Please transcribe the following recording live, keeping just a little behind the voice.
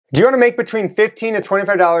Do you want to make between $15 to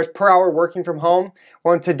 $25 per hour working from home?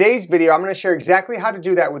 Well, in today's video, I'm going to share exactly how to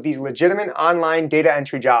do that with these legitimate online data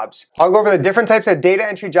entry jobs. I'll go over the different types of data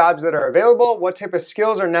entry jobs that are available, what type of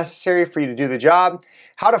skills are necessary for you to do the job,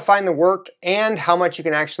 how to find the work, and how much you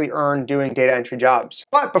can actually earn doing data entry jobs.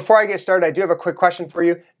 But before I get started, I do have a quick question for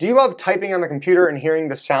you. Do you love typing on the computer and hearing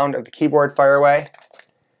the sound of the keyboard fire away?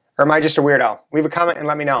 Or am I just a weirdo? Leave a comment and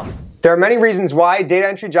let me know. There are many reasons why data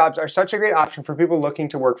entry jobs are such a great option for people looking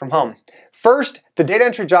to work from home. First, the data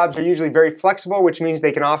entry jobs are usually very flexible, which means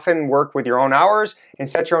they can often work with your own hours and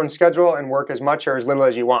set your own schedule and work as much or as little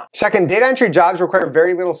as you want. Second, data entry jobs require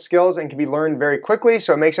very little skills and can be learned very quickly,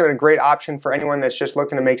 so it makes it a great option for anyone that's just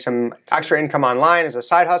looking to make some extra income online as a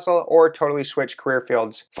side hustle or totally switch career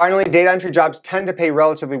fields. Finally, data entry jobs tend to pay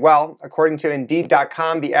relatively well. According to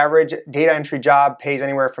Indeed.com, the average data entry job pays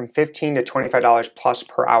anywhere from $15 to $25 plus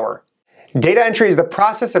per hour. Data entry is the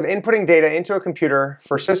process of inputting data into a computer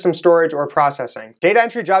for system storage or processing. Data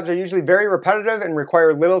entry jobs are usually very repetitive and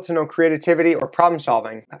require little to no creativity or problem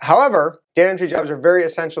solving. However, data entry jobs are very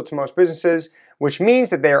essential to most businesses, which means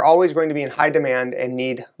that they are always going to be in high demand and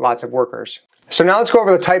need lots of workers. So now let's go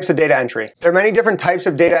over the types of data entry. There are many different types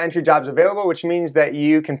of data entry jobs available, which means that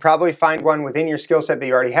you can probably find one within your skill set that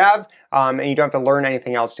you already have, and you don't have to learn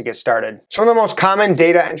anything else to get started. Some of the most common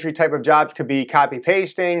data entry type of jobs could be copy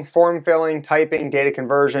pasting, form filling, typing, data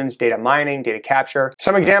conversions, data mining, data capture.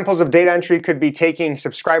 Some examples of data entry could be taking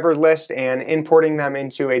subscriber lists and importing them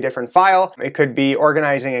into a different file. It could be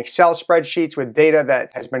organizing Excel spreadsheets with data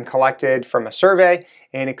that has been collected from a survey.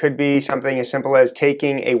 And it could be something as simple as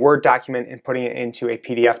taking a Word document and putting it into a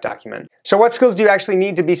PDF document. So what skills do you actually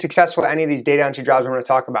need to be successful at any of these data entry jobs I'm going to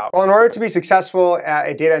talk about? Well, in order to be successful at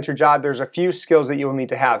a data entry job, there's a few skills that you will need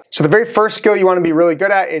to have. So the very first skill you want to be really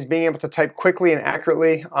good at is being able to type quickly and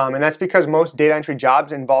accurately. And that's because most data entry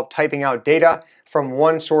jobs involve typing out data from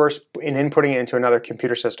one source and inputting it into another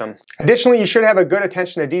computer system. Additionally, you should have a good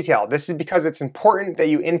attention to detail. This is because it's important that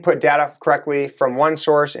you input data correctly from one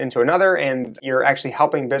source into another, and you're actually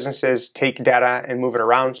helping businesses take data and move it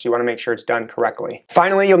around, so you want to make sure it's done correctly.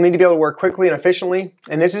 Finally, you'll need to be able to work quickly and efficiently,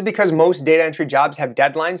 and this is because most data entry jobs have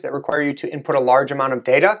deadlines that require you to input a large amount of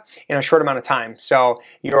data in a short amount of time. So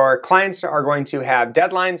your clients are going to have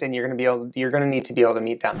deadlines, and you're going to need to be able to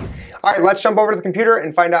meet them. All right, let's jump over to the computer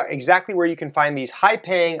and find out exactly where you can find these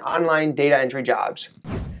high-paying online data entry jobs.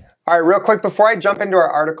 All right, real quick, before I jump into our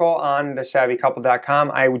article on thesavvycouple.com,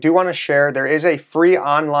 I do want to share there is a free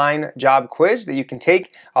online job quiz that you can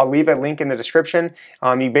take. I'll leave a link in the description.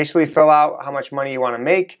 You basically fill out how much money you want to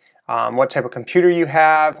make, what type of computer you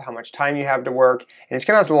have, how much time you have to work, and it's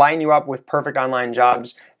going to line you up with perfect online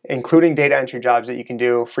jobs, including data entry jobs that you can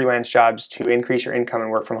do, freelance jobs to increase your income and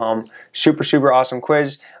work from home. Super, super awesome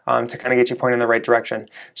quiz to kind of get you pointed in the right direction.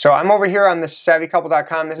 So I'm over here on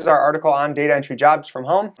thesavvycouple.com. This is our article on data entry jobs from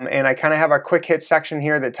home. And I kind of have a quick hit section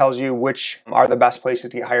here that tells you which are the best places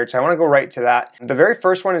to get hired. So I want to go right to that. The very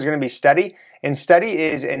first one is going to be Steady. And Steady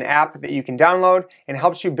is an app that you can download and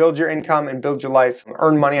helps you build your income and build your life,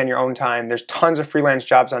 earn money on your own time. There's tons of freelance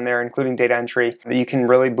jobs on there, including data entry, that you can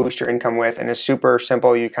really boost your income with. And it's super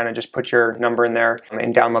simple. You kind of just put your number in there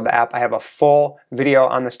and download the app. I have a full video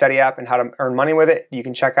on the Steady app and how to earn money with it. You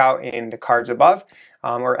can check out in the cards above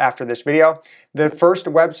or after this video. The first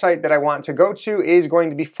website that I want to go to is going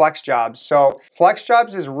to be FlexJobs. So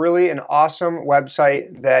FlexJobs is really an awesome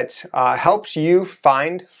website that helps you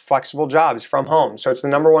find flexible jobs from home. So it's the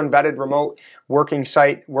 #1 vetted remote working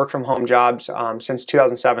site, work from home jobs since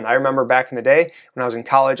 2007. I remember back in the day when I was in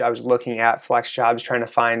college, I was looking at FlexJobs trying to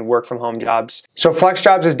find work from home jobs. So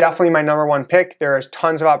FlexJobs is definitely my #1 pick. There is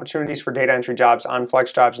tons of opportunities for data entry jobs on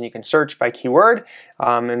FlexJobs, and you can search by keyword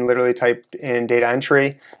and literally type in data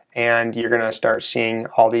entry, and you're going to start seeing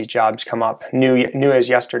all these jobs come up. New as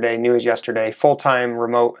yesterday, full-time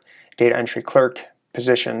remote data entry clerk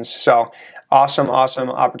positions. So awesome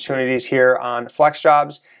opportunities here on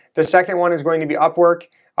FlexJobs. The second one is going to be Upwork.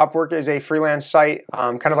 Upwork is a freelance site,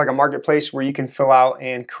 kind of like a marketplace where you can fill out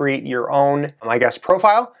and create your own,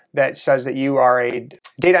 profile that says that you are a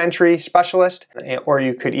data entry specialist, or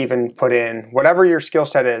you could even put in whatever your skill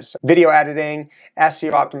set is. Video editing,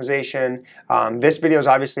 SEO optimization. This video is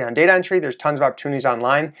obviously on data entry. There's tons of opportunities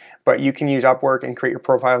online, but you can use Upwork and create your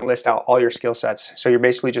profile and list out all your skill sets. So you're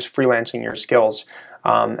basically just freelancing your skills,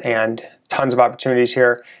 and tons of opportunities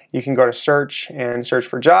here. You can go to search and search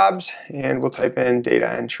for jobs, and we'll type in data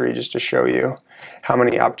entry just to show you how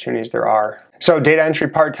many opportunities there are. So data entry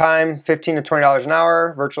part-time, $15 to $20 an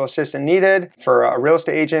hour, virtual assistant needed for a real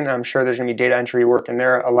estate agent. I'm sure there's gonna be data entry work in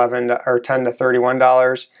there, $10 to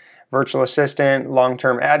 $31. Virtual assistant,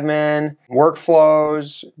 long-term admin,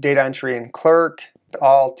 workflows, data entry and clerk,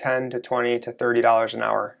 all $10 to $20 to $30 an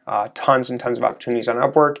hour. Tons and tons of opportunities on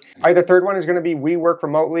Upwork. All right, the third one is going to be We Work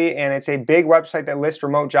Remotely, and it's a big website that lists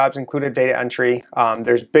remote jobs, included data entry.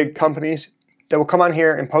 There's big companies that will come on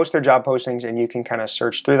here and post their job postings, and you can kind of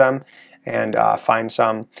search through them and find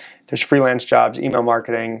some. There's freelance jobs, email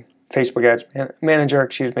marketing, Facebook Ads Manager,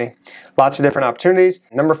 lots of different opportunities.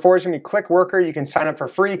 Number 4 is going to be Click Worker. You can sign up for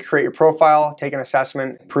free, create your profile, take an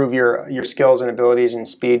assessment, improve your skills and abilities and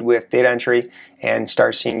speed with data entry, and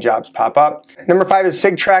start seeing jobs pop up. Number 5 is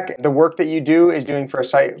SigTrack. The work that you do is doing for a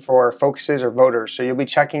site for focuses or voters. So you'll be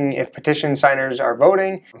checking if petition signers are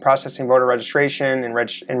voting, processing voter registration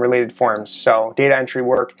and related forms. So data entry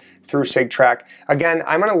work through SigTrack. Again,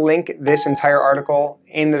 I'm going to link this entire article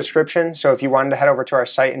in the description. So if you wanted to head over to our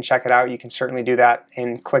site and check it out, you can certainly do that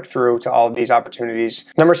and click through to all of these opportunities.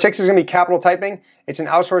 Number 6 is going to be Capital Typing. It's an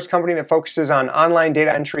outsourced company that focuses on online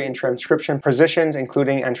data entry and transcription positions,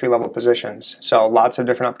 including entry-level positions. So lots of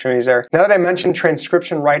different opportunities there. Now that I mentioned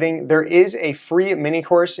transcription writing, there is a free mini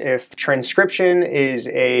course if transcription is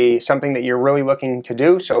something that you're really looking to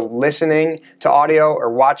do. So listening to audio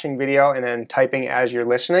or watching video and then typing as you're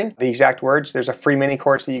listening the exact words. There's a free mini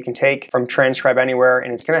course that you can take from Transcribe Anywhere,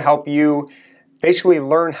 and it's going to help you basically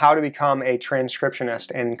learn how to become a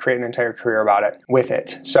transcriptionist and create an entire career about it with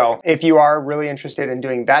it. So if you are really interested in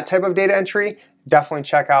doing that type of data entry, definitely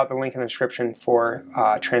check out the link in the description for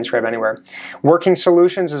Transcribe Anywhere. Working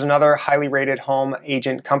Solutions is another highly rated home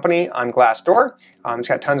agent company on Glassdoor. It's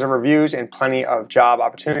got tons of reviews and plenty of job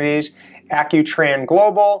opportunities. Accutran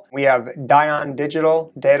Global, we have Dion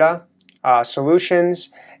Digital Data Solutions,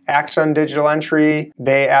 Axon Digital Entry.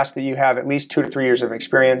 They ask that you have at least 2 to 3 years of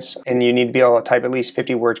experience, and you need to be able to type at least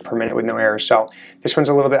 50 words per minute with no errors. So this one's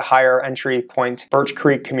a little bit higher entry point. Birch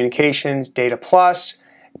Creek Communications, Data Plus,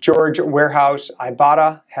 George Warehouse,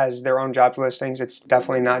 Ibotta has their own job listings. It's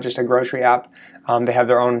definitely not just a grocery app. They have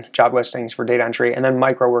their own job listings for data entry. And then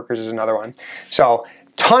Microworkers is another one. So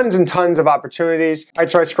tons and tons of opportunities. All right,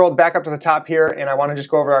 so I scrolled back up to the top here, and I want to just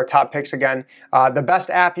go over our top picks again. The best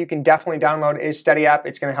app you can definitely download is Steady App.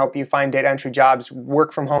 It's going to help you find data entry jobs,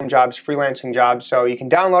 work from home jobs, freelancing jobs. So you can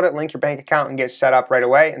download it, link your bank account, and get set up right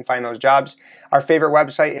away and find those jobs. Our favorite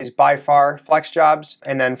website is by far FlexJobs,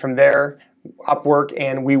 and then from there, Upwork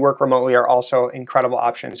and We Work Remotely are also incredible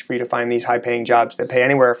options for you to find these high-paying jobs that pay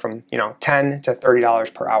anywhere from $10 to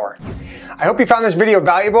 $30 per hour. I hope you found this video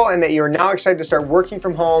valuable and that you're now excited to start working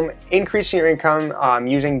from home, increasing your income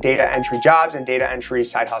using data entry jobs and data entry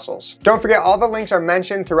side hustles. Don't forget, all the links are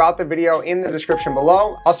mentioned throughout the video in the description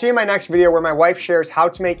below. I'll see you in my next video where my wife shares how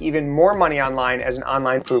to make even more money online as an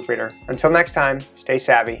online proofreader. Until next time, stay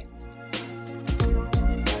savvy.